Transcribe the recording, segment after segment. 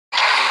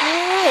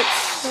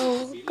So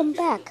welcome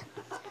back.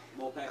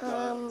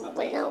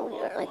 Right now we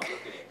are like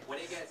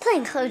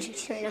playing Call of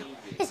Duty right now,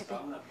 basically.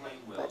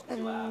 But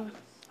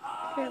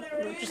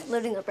we're just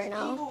loading up right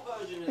now.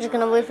 We're just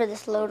gonna wait for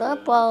this to load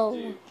up while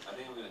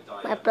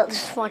my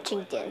brother's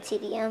watching Dan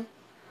CDM.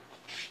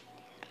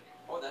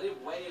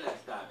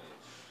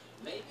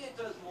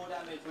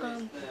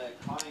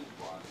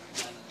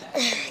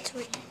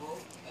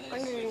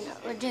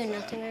 We're doing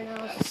nothing right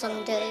now. It's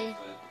Sunday.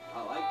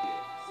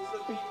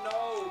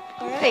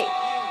 Alright.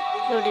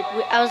 Loaded.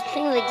 I was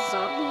playing like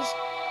zombies.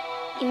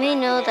 You may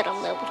know that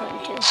I'm level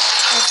 22.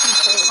 I've been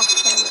playing off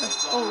camera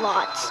a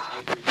lot.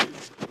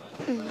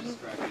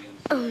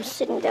 I'm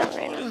sitting down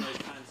right now.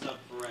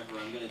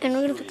 And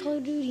we're gonna play Call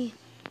of Duty.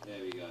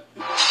 I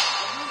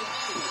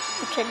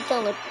tried to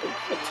download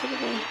Bigfoot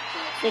today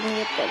so I can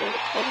get better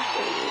Call of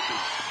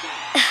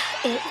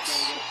Duty.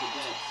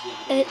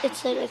 It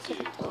said I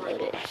couldn't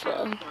download it, so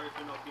I'm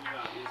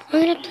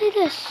gonna play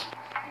this.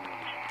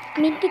 I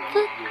mean,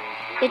 Bigfoot,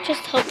 it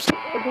just helps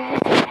everyone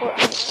support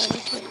on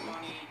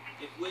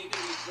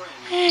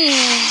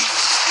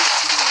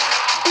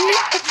I'm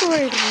not for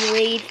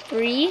raid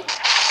 3.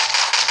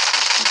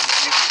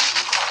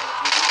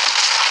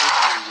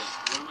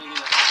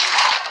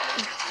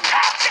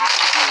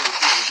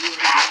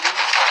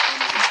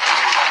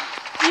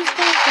 These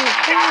guys are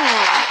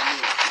bad.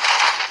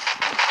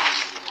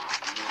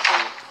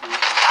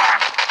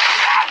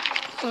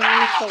 Oh, let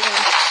me kill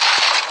them.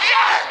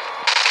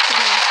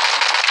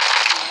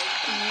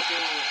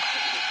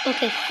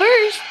 Okay,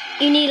 first,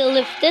 you need to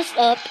lift this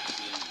up.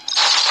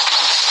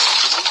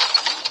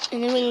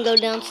 And then we can go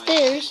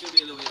downstairs,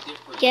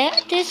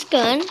 get this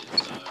gun.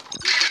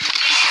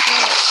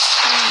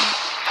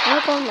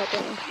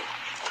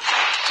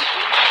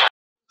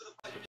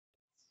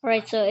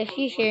 Alright, so if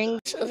you're hearing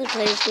these other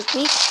players with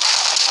me,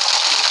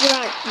 you're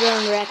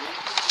on rec.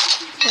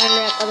 You're on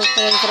rec, other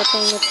players that are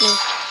playing with me.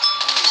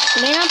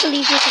 You may not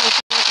believe me because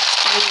it's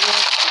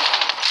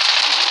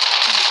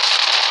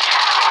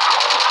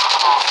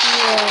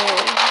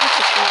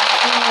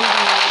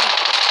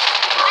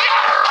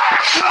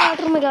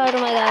oh my god, oh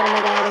my god, oh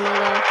my god, oh my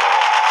god.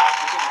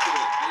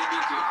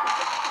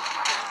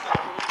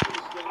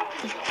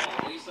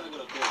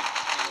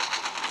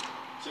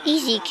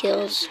 Easy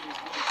kills.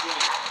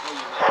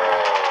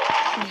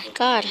 Oh my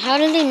god, how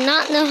do they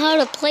not know how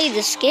to play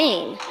this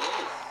game?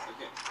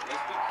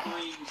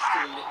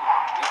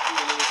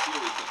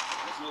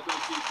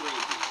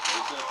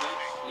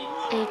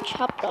 They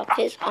chopped off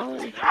his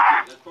arm.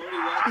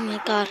 Oh my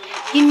god,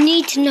 you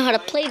need to know how to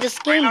play this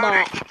game,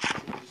 bot.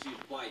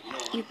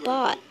 You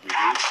bot.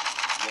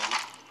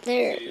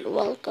 There,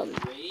 welcome.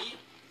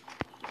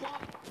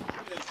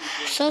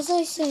 So as I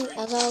was saying,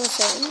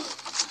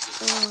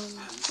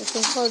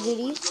 between Call of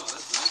Duty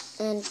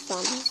and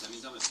zombies,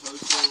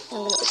 I'm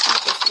gonna open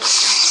this door.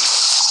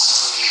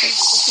 I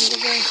hate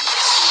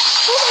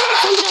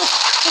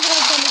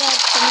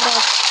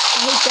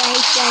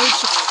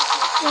you.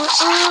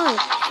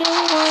 Kill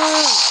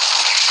one.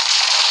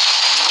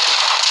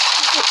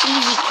 It's an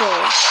easy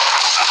kill.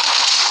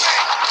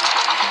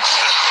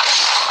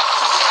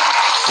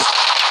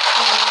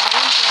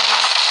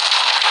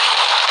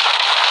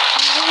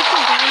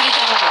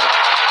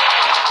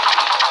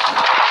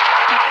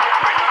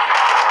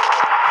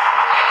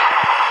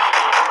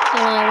 Oh,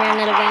 I ran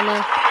out of ammo.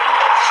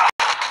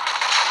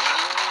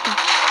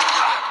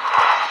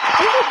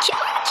 I'm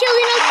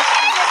killing all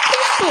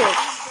pistols.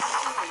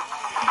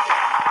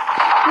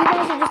 You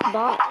guys are just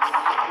bots.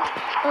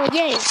 Oh,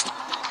 yay.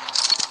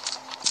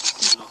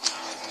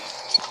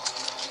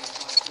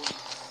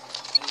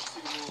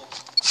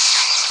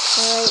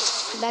 Alright,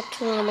 back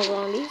to normal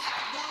zombies.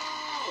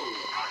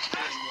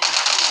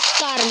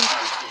 Got him.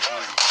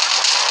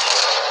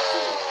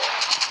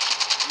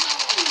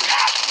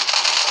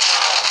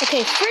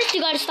 Okay, first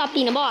you gotta stop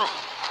being a bot.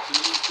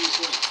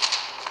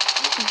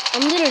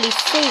 I'm literally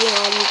saving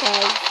all you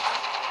guys.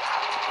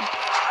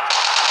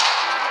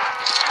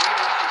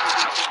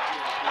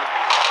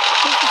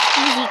 This is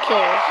easy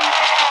kill.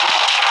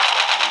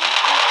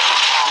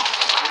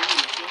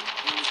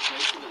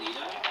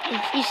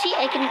 You see,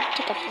 I can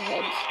pick up your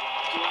heads.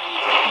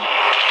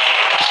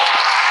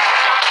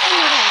 Oh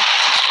my god.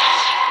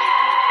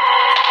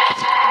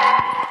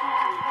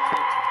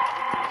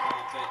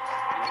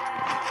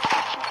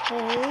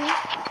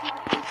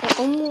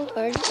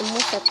 I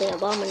almost at the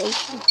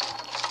abomination.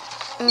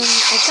 I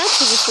got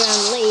to this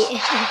round late.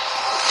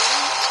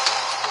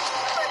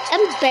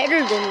 I'm better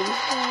than these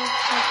guys.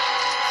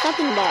 Stop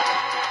being a bot.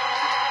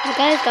 You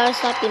guys gotta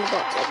stop being a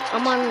bot. Like,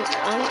 I'm on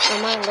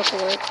local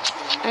work.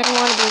 I don't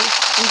want to be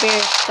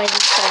embarrassed by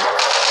these bots.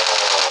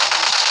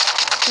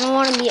 I don't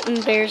want to be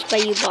embarrassed by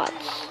you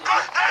bots.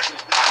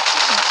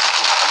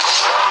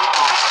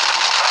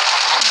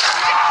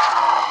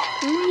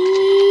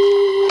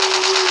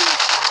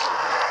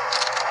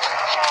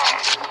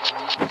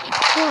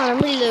 I'm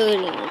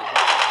reloading.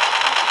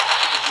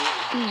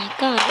 Oh my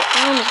god, the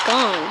arm is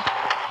gone.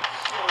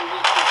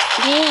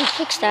 Yeah,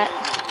 fix that.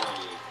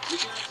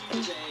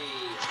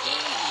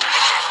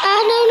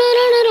 Ah, no.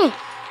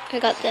 I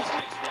got that.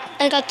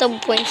 I got double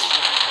points.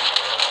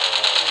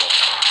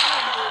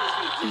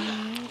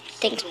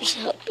 Thanks for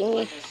helping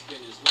me.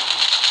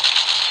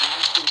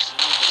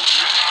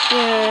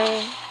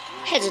 Your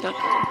head's not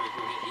going.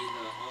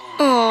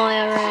 Oh,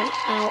 I ran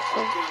out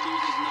of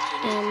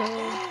ammo.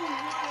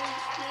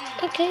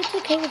 Okay, it's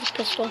okay with the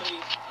pistol.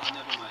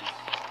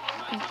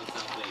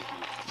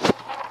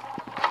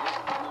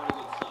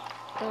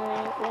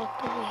 Alright,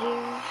 walk over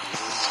here.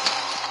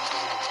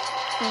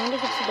 I want to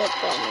get to that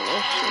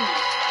domination.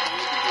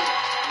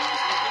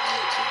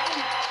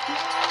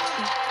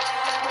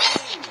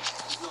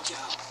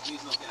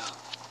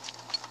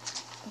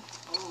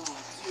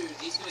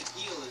 He's going to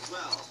heal as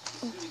well. This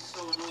is going to be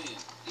so annoying.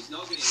 He's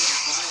not going to heal.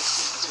 Okay,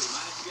 we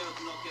managed to be able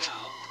to knock it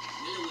out.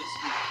 Nihilist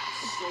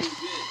is so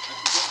good. I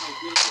forgot how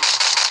good it is.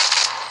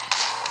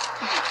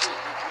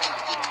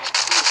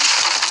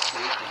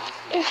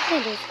 Your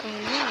head is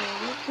going on.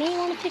 Maybe you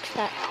want to fix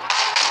that.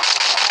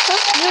 Oh,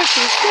 you're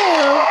too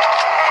slow.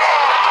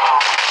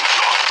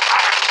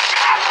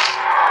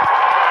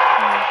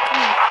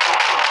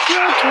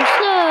 You're too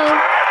slow.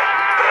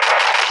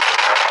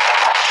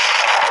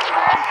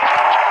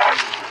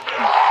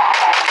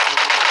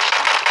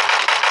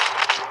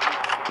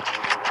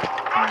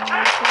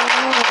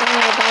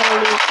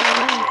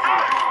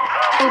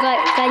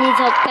 Guy needs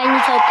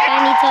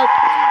help.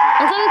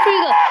 I'm coming for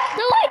you guys.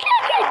 No, I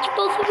can't get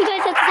both of you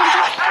guys at the same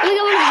time. Let me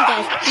get one of you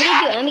guys.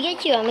 Let me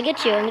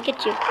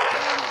get you.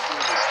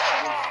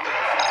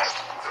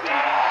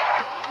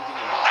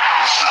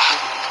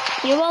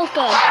 You're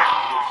welcome.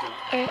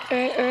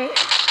 Alright.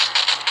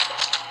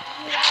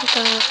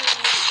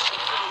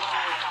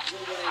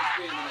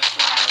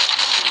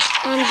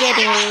 I'm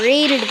getting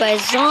raided by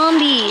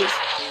zombies.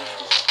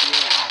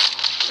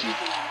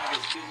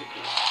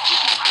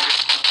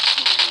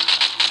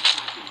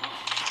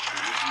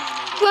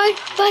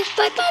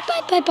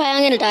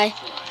 Bye.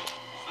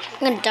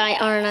 I'm gonna die,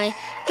 aren't I?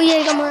 Oh yeah,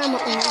 I got more ammo.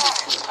 My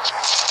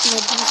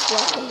beast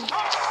weapon.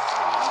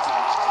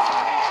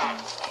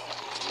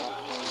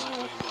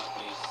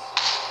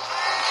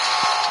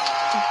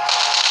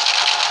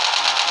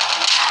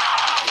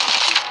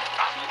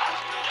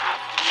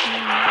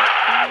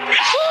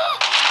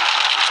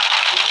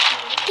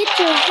 Get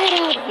your head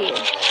out of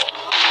here.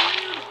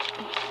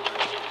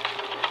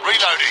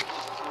 Reloading.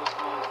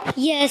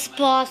 Yes,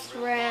 boss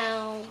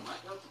round.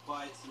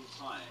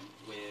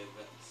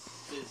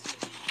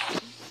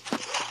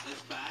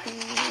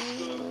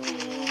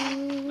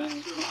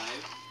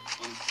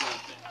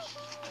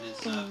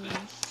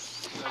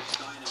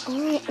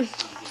 Alright.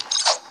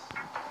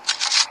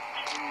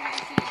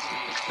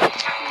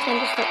 Time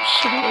to start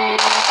shooting me.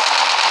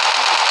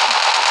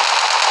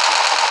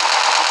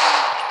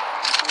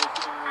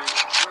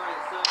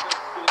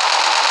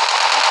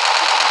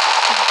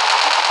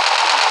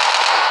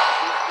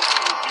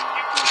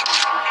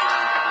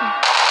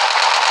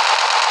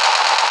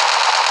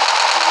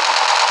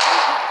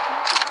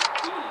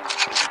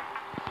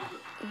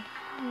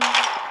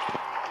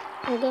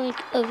 I'm going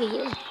over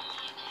here.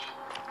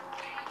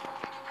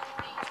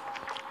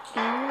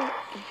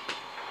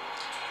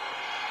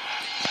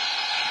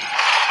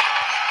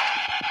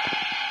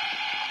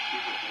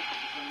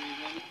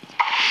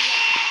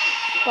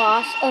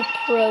 Boss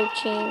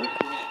approaching.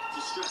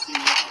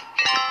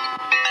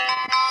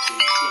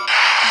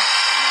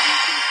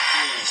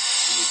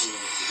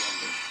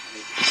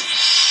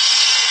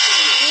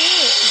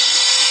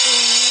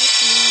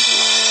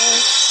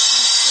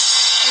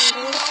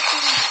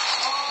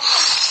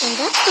 And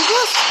that's the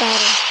boss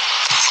battle.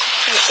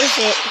 Or is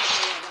it?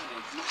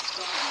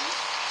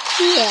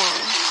 Yeah.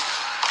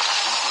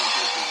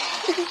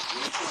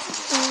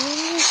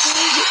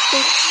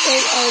 They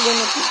are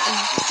gonna be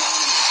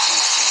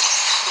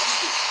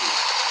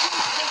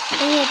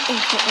I have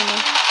infinite ammo.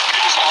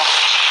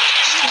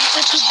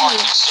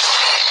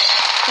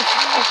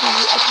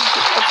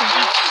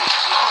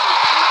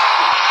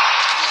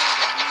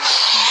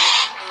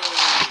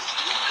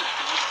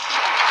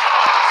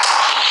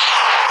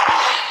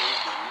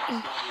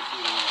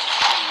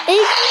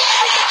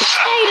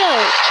 Potato!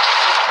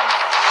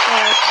 I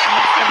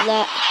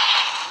that.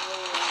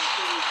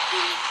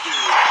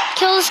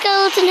 Kill the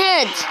skeleton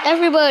heads,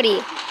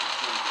 everybody!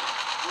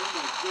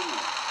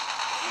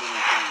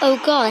 Oh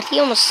god, he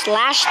almost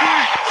slashed me.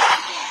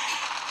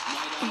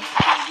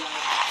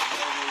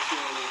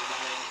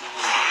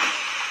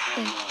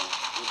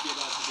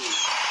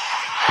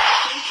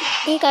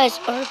 You guys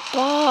are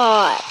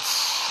bots.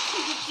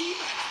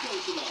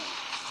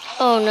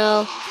 Oh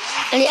no.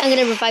 I'm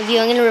gonna revive you.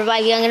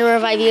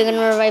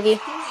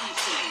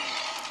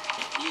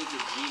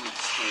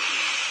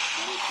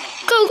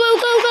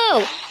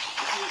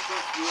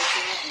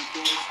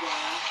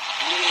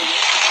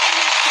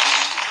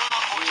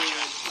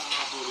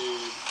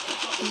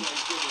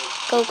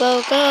 Go!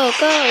 Go.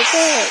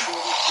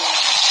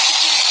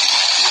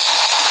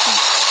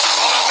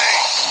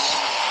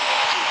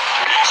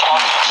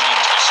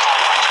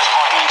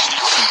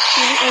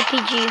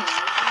 RPG.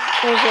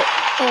 Where is it?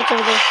 Oh, it's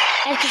over there.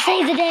 I have to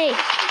save the day.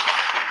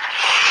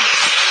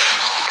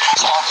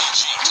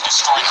 RPG to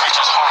destroy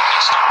creatures'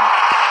 Oh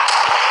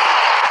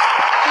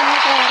my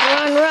God,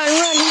 run,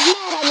 he's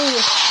mad at me.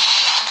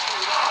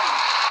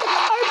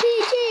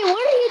 RPG,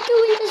 what are you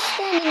doing just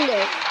standing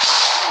there?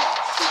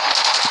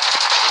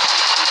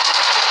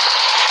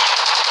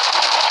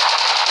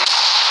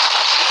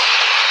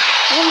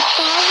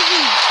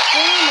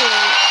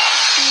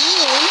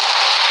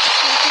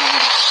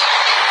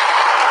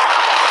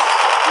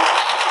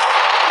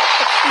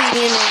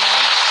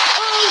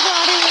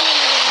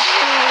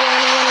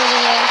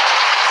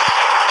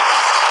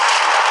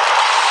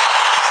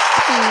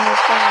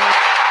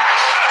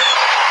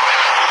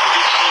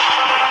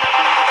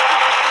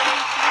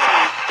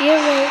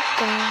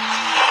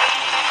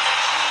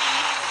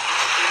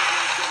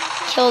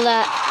 Kill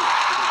that.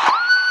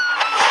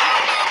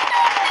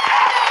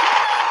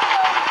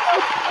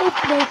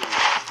 Nope.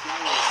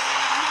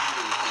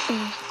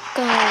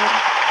 God.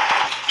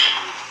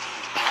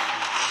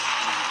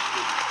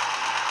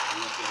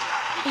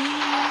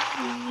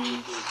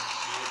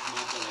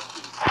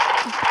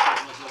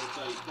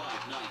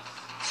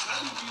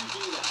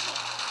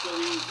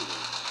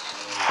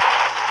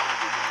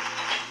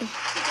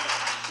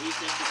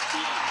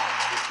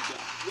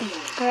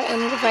 Alright,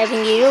 I'm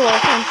reviving you. You're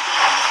welcome.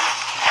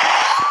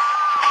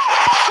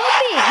 Help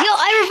me! Yo,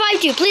 I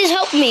revived you. Please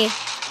help me.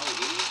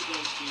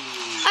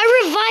 I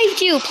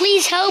revived you.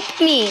 Please help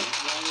me.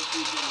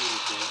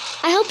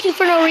 I helped you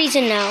for no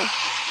reason now.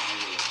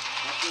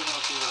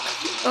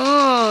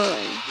 On.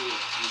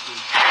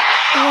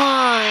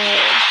 Why?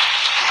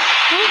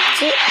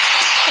 That's it.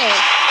 Okay.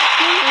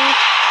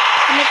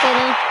 I'm okay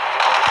then.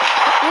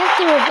 I have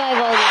to revive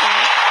all you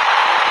guys.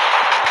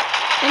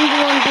 I'm the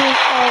one doing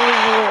all of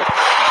the work.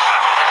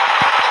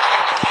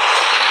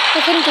 I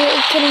couldn't do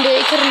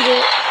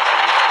it.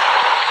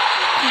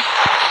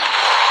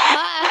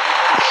 Bye.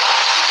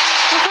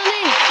 I'm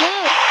coming. No.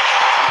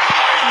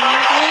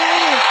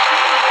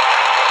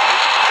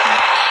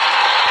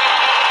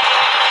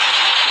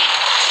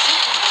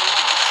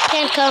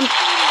 Can't come.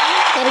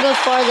 Gotta go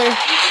farther.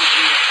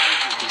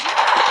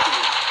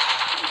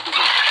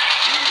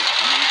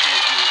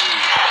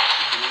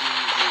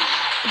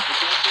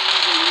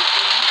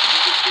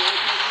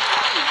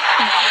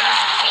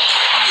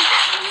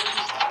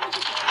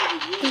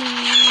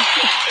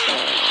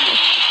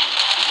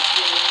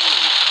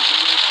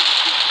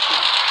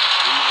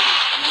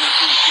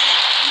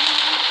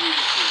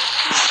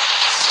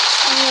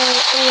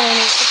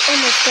 It's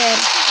almost dead.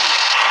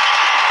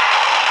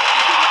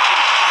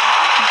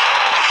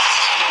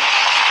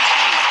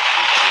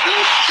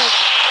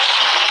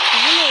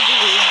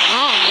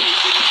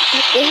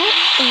 They have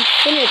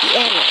infinity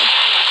ammo.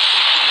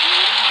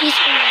 He's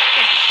almost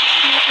dead.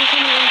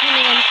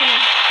 I'm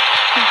coming.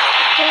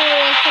 Oh,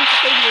 I come to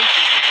save you.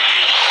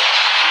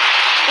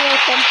 You're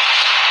welcome.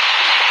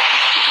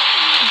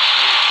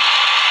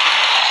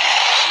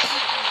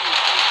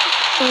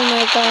 Oh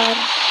my God.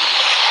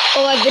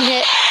 Oh, I've been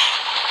hit.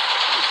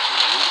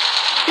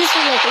 This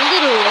is like a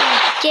little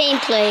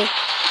gameplay.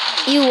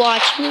 You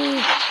watch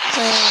me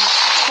play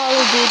Call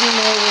of Duty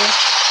Mobile.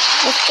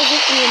 This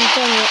isn't even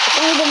done yet. It's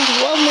only been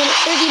 12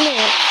 minutes, 30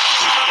 minutes.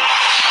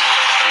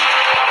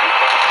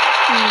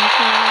 Oh my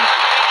God.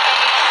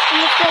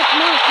 And let's go, come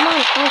on.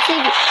 I'll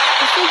save you.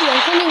 I'm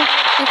coming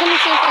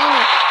to save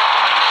Anna.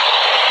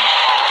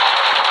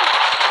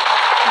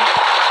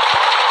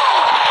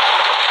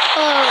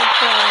 Oh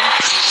God.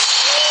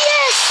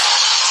 Yes!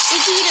 We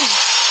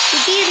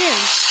beat him.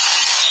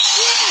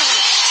 Yeah!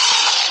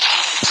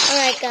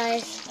 Alright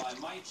guys.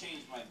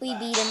 We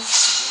beat him.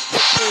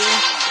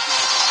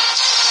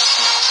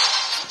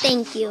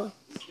 Thank you.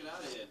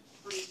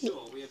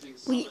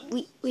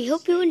 We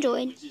hope you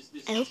enjoyed.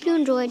 I hope you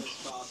enjoyed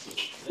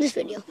this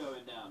video.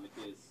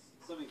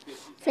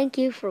 Thank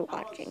you for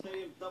watching.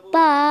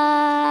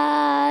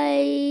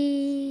 Bye.